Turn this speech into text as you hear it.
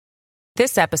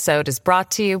This episode is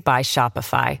brought to you by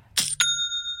Shopify.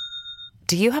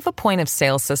 Do you have a point of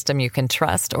sale system you can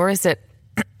trust, or is it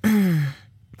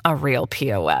a real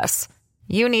POS?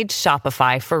 You need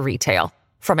Shopify for retail.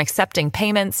 From accepting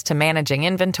payments to managing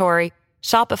inventory,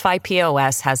 Shopify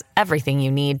POS has everything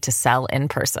you need to sell in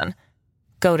person.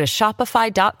 Go to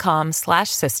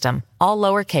shopify.com/system, all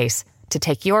lowercase, to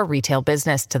take your retail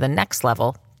business to the next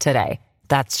level today.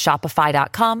 That's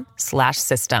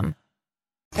shopify.com/system.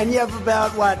 And you have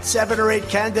about, 7 or 8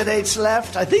 candidates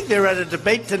left? I think they're at a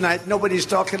debate tonight. Nobody's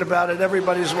talking about it.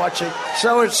 Everybody's watching.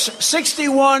 So it's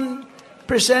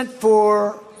 61%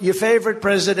 for your favorite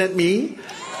president, me,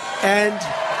 and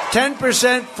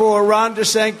 10% for Ron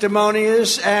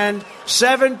DeSanctimonious, and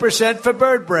 7% for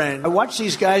Bird Brain. I watch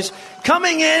these guys.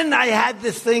 Coming in, I had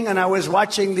this thing, and I was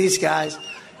watching these guys.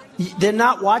 They're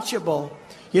not watchable.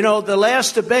 You know, the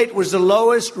last debate was the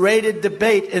lowest rated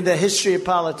debate in the history of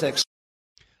politics.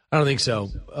 I don't think so,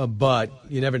 but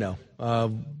you never know. I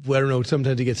don't know.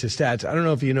 Sometimes he gets his stats. I don't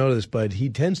know if you know this, but he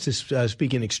tends to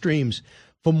speak in extremes.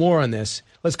 For more on this,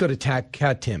 let's go to Kat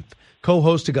Timpf,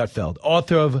 co-host of Gutfeld,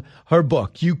 author of her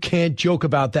book, You Can't Joke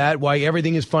About That, Why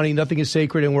Everything is Funny, Nothing is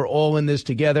Sacred, and We're All in This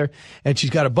Together. And she's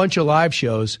got a bunch of live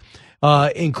shows,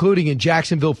 including in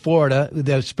Jacksonville, Florida,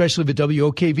 especially the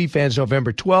WOKV fans,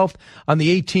 November 12th. On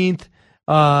the 18th,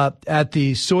 at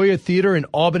the Sawyer Theater in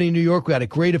Albany, New York. We got a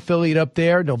great affiliate up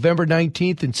there. November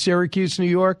 19th in Syracuse, New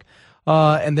York.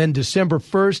 And then December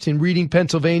 1st in Reading,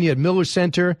 Pennsylvania at Miller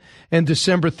Center. And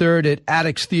December 3rd at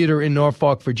Attucks Theater in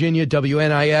Norfolk, Virginia,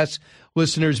 WNIS.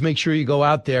 Listeners, make sure you go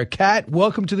out there. Kat,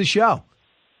 welcome to the show.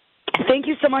 Thank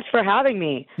you so much for having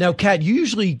me. Now, Kat, you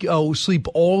usually sleep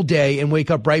all day and wake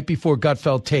up right before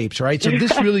Gutfeld tapes, right? So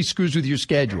this really screws with your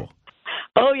schedule.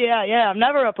 Oh, yeah. I'm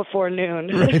never up before noon.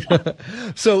 Right.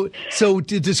 So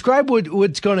to describe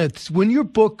what's going to, when your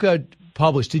book got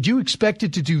published, did you expect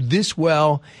it to do this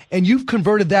well? And you've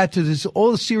converted that to this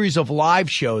whole series of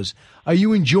live shows. Are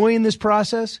you enjoying this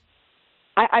process?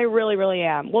 I really, really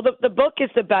am. Well, the book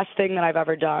is the best thing that I've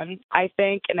ever done, I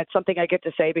think. And it's something I get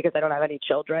to say because I don't have any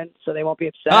children, so they won't be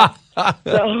upset.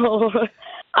 So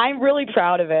I'm really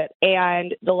proud of it.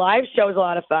 And the live show is a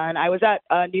lot of fun. I was at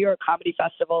a New York Comedy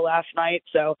Festival last night,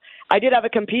 so I did have a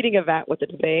competing event with the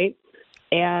debate.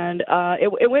 And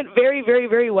it went very, very,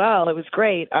 very well. It was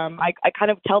great. I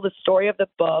kind of tell the story of the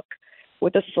book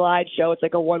with a slideshow. It's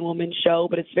like a one-woman show,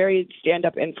 but it's very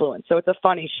stand-up influence. So it's a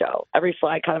funny show. Every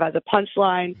slide kind of has a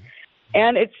punchline.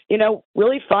 And it's,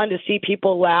 really fun to see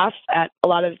people laugh at a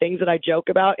lot of the things that I joke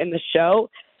about in the show,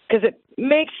 because it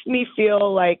makes me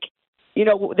feel like,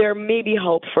 there may be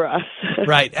hope for us.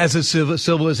 Right. As a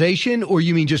civilization, or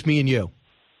you mean just me and you?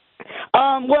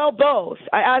 Well, both.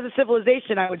 As a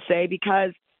civilization, I would say,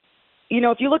 because,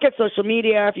 if you look at social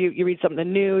media, if you read some of the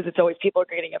news, it's always people are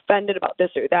getting offended about this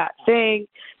or that thing.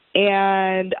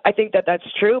 And I think that that's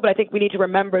true, but I think we need to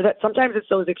remember that sometimes it's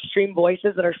those extreme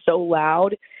voices that are so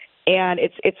loud, and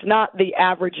it's not the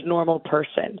average normal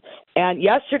person. And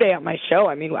yesterday at my show,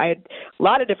 I had a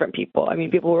lot of different people.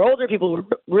 People who were older, people who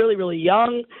were really, really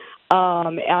young,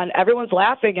 and everyone's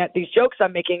laughing at these jokes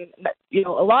I'm making. A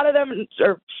lot of them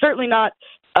are certainly not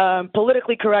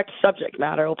politically correct subject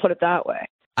matter, we'll put it that way.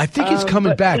 I think it's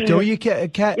coming back, don't you,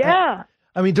 Kat? Yeah.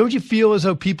 Don't you feel as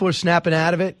though people are snapping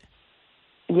out of it?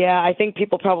 Yeah, I think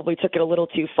people probably took it a little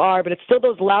too far, but it's still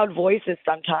those loud voices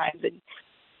sometimes. And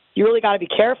you really got to be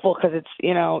careful, because it's,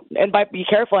 and by be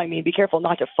careful, I mean be careful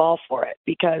not to fall for it,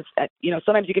 because,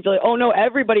 sometimes you can feel like, oh, no,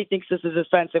 everybody thinks this is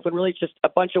offensive, when really it's just a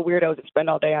bunch of weirdos that spend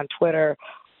all day on Twitter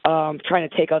trying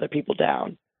to take other people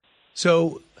down.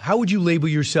 So how would you label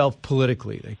yourself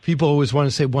politically? Like, people always want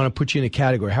to put you in a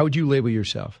category. How would you label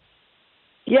yourself?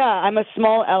 Yeah, I'm a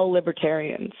small L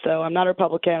libertarian. So I'm not a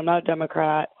Republican. I'm not a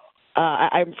Democrat.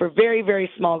 I'm for very,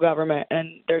 very small government.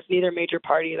 And there's neither major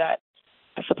party that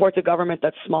supports a government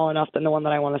that's small enough than the one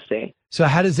that I want to see. So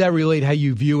how does that relate how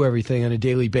you view everything on a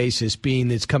daily basis, being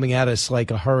it's coming at us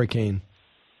like a hurricane?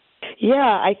 Yeah,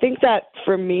 I think that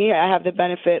for me, I have the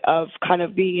benefit of kind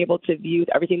of being able to view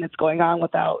everything that's going on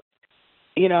without,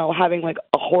 having like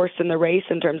a horse in the race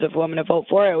in terms of who I'm going to vote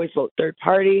for. I always vote third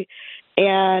party.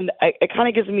 And it kind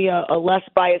of gives me a less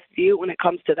biased view when it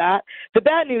comes to that. The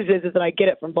bad news is that I get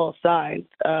it from both sides.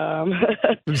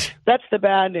 That's the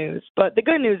bad news. But the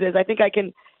good news is I think I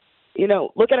can,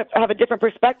 look at it, have a different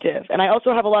perspective. And I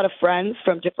also have a lot of friends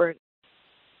who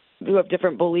have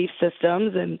different belief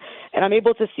systems, and I'm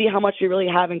able to see how much we really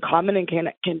have in common and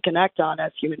can connect on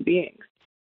as human beings.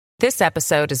 This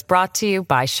episode is brought to you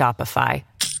by Shopify.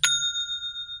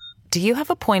 Do you have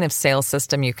a point of sale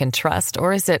system you can trust,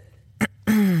 or is it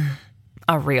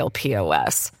a real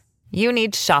POS? You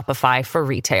need Shopify for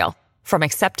retail. From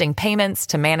accepting payments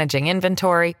to managing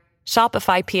inventory,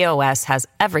 Shopify POS has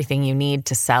everything you need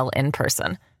to sell in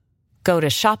person. Go to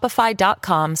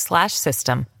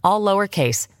shopify.com/system, all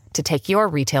lowercase, to take your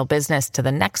retail business to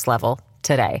the next level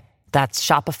today. That's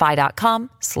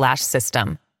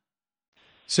shopify.com/system.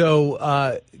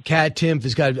 So, Kat Timpf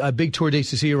has got a big tour dates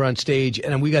to see her on stage,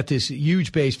 and we got this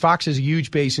huge base. Fox has a huge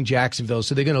base in Jacksonville,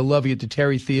 so they're going to love you at the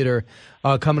Terry Theater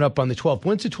coming up on the 12th.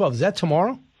 When's the 12th? Is that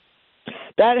tomorrow?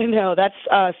 That's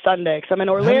Sunday. Because I'm in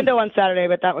Orlando on Saturday,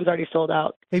 but that one's already sold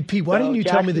out. Hey, Pete, why didn't you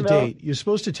tell me the date? You're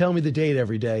supposed to tell me the date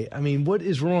every day. I mean, what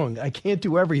is wrong? I can't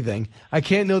do everything. I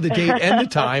can't know the date and the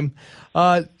time.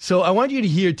 So I want you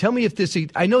to tell me if this,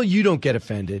 I know you don't get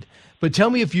offended, but tell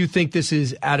me if you think this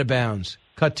is out of bounds.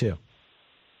 Cut to.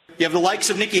 You have the likes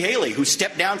of Nikki Haley, who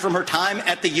stepped down from her time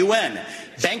at the UN.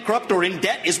 Bankrupt or in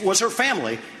debt was her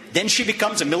family. Then she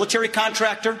becomes a military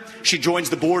contractor. She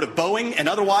joins the board of Boeing and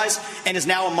otherwise, and is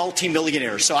now a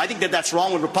multimillionaire. So I think that's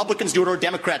wrong when Republicans do it or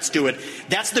Democrats do it.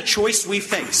 That's the choice we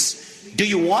face. Do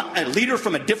you want a leader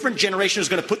from a different generation who's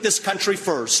going to put this country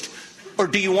first? Or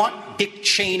do you want Dick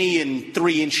Cheney in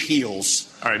 3-inch heels?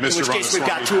 All right, Mr. In which case, we've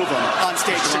got two of them on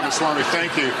stage. Mr. Ramaswamy,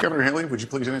 thank you. Governor Haley, would you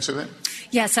please answer that?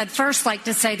 Yes, I'd first like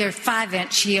to say they're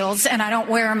 5-inch heels, and I don't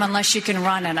wear them unless you can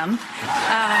run in them. We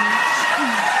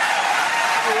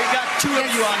got two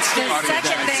of you on stage. The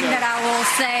second thing that I will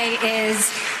say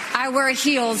is I wear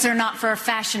heels. They're not for a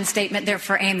fashion statement. They're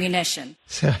for ammunition.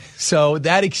 So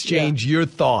that exchange, your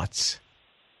thoughts.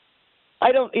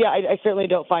 I certainly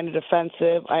don't find it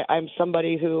offensive. I'm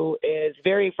somebody who is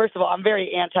first of all, I'm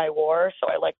very anti-war, so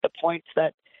I like the points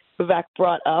that Vivek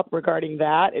brought up regarding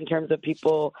that in terms of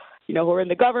people, who are in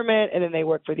the government and then they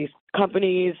work for these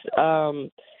companies,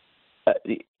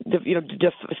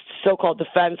 so-called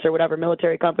defense or whatever,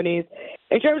 military companies.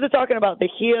 In terms of talking about the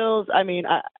heels, I mean,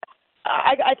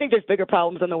 I think there's bigger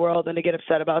problems in the world than to get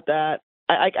upset about that.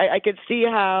 I could see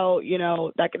how,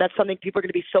 that's something people are going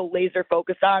to be so laser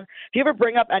focused on. If you ever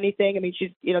bring up anything, I mean,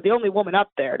 she's, the only woman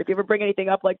up there. If you ever bring anything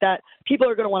up like that, people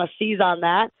are going to want to seize on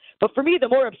that. But for me, the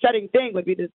more upsetting thing would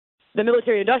be the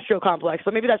military industrial complex.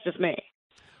 So maybe that's just me.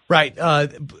 Right.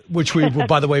 Which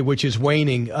is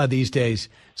waning these days.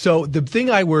 So the thing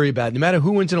I worry about, no matter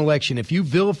who wins an election, if you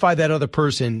vilify that other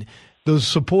person, those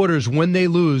supporters, when they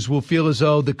lose, will feel as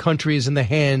though the country is in the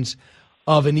hands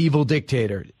of an evil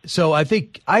dictator. So I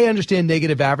think I understand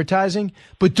negative advertising,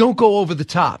 but don't go over the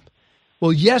top.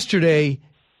 Well, yesterday,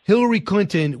 Hillary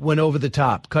Clinton went over the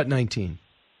top. Cut 19.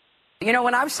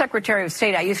 When I was Secretary of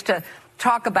State, I used to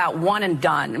talk about one and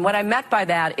done. And what I meant by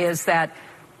that is that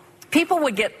people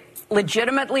would get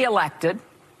legitimately elected,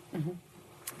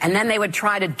 and then they would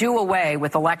try to do away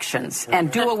with elections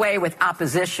and do away with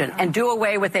opposition and do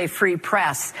away with a free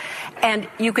press. And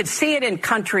you could see it in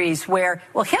countries where,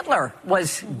 Hitler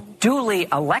was duly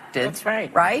elected. That's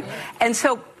right. Right? And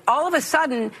so all of a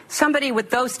sudden, somebody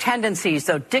with those tendencies,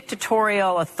 those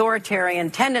dictatorial, authoritarian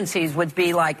tendencies would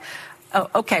be like, oh,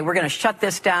 okay, we're going to shut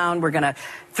this down. We're going to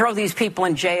throw these people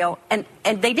in jail. And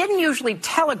they didn't usually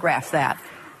telegraph that.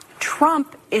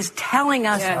 Trump is telling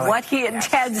us what he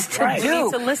intends to do. We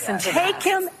need to listen to Take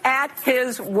him at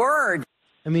his word.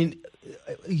 I mean,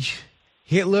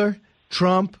 Hitler,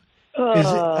 Trump,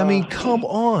 come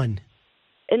on.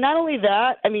 And not only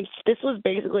that, I mean, this was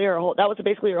basically her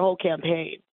whole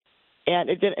campaign.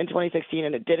 And it did in 2016,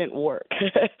 and it didn't work.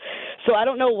 So I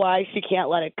don't know why she can't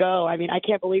let it go. I mean, I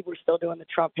can't believe we're still doing the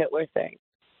Trump Hitler thing.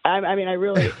 I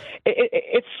really,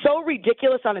 it's so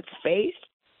ridiculous on its face.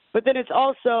 But then it's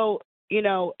also,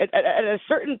 at a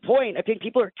certain point, I think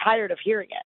people are tired of hearing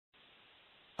it.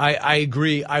 I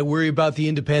agree. I worry about the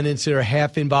independents that are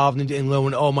half involved in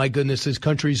going, oh, my goodness, this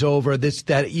country's over.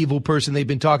 That evil person they've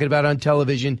been talking about on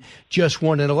television just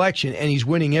won an election, and he's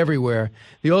winning everywhere.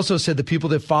 They also said the people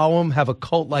that follow him have a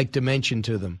cult-like dimension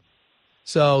to them.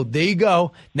 So there you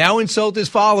go. Now insult his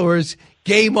followers.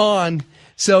 Game on.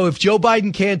 So if Joe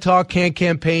Biden can't talk, can't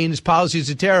campaign, his policies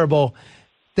are terrible,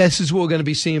 this is what we're going to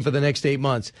be seeing for the next 8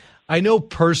 months. I know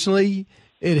personally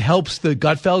it helps the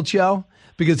Gutfeld show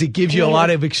because it gives you a lot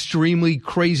of extremely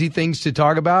crazy things to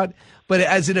talk about. But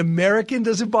as an American,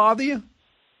 does it bother you?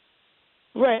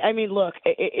 Right. I mean, look,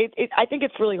 I think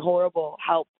it's really horrible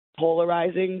how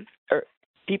polarizing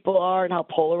people are and how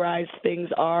polarized things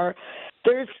are.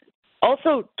 There's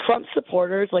also Trump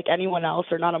supporters, like anyone else,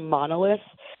 are not a monolith.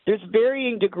 There's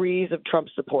varying degrees of Trump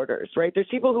supporters, right? There's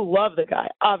people who love the guy,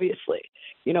 obviously.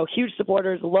 Huge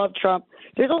supporters, love Trump.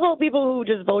 There's also people who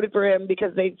just voted for him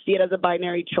because they see it as a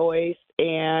binary choice.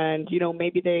 And,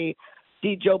 maybe they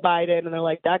see Joe Biden and they're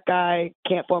like, that guy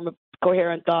can't form a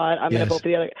coherent thought. I'm going to vote for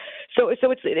the other. So it's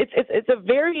a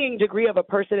varying degree of a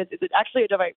person. It's actually a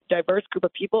diverse group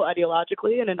of people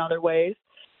ideologically and in other ways.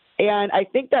 And I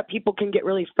think that people can get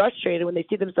really frustrated when they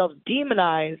see themselves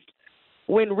demonized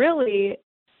when really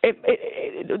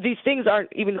these things aren't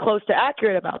even close to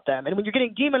accurate about them. And when you're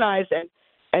getting demonized and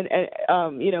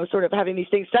sort of having these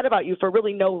things said about you for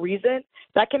really no reason,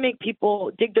 that can make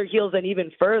people dig their heels in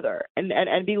even further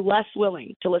and be less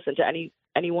willing to listen to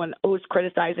anyone who's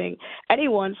criticizing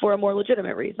anyone for a more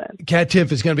legitimate reason. Kat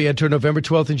Timpf is going to be entered November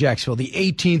 12th in Jacksonville, the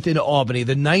 18th in Albany,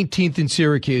 the 19th in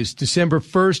Syracuse, December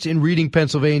 1st in Reading,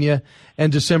 Pennsylvania,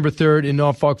 and December 3rd in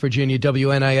Norfolk, Virginia.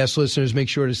 WNIS listeners, make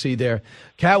sure to see there.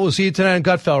 Kat, we'll see you tonight in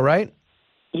Gutfeld, right?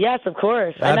 Yes, of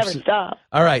course. I never stop.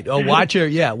 All right. Oh, watch her.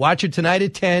 Yeah, watch her tonight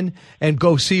at 10 and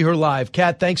go see her live.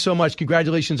 Kat, thanks so much.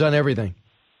 Congratulations on everything.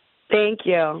 Thank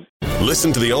you.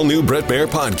 Listen to the all-new Bret Baier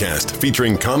podcast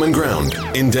featuring Common Ground,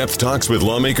 in-depth talks with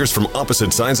lawmakers from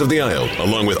opposite sides of the aisle,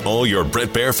 along with all your Bret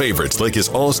Baier favorites like his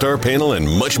all-star panel and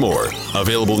much more.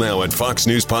 Available now at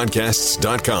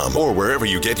foxnewspodcasts.com or wherever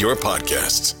you get your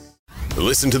podcasts.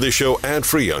 Listen to the show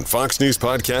ad-free on Fox News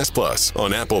Podcast Plus,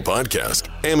 on Apple Podcast,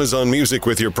 Amazon Music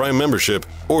with your Prime membership,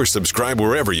 or subscribe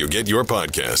wherever you get your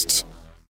podcasts.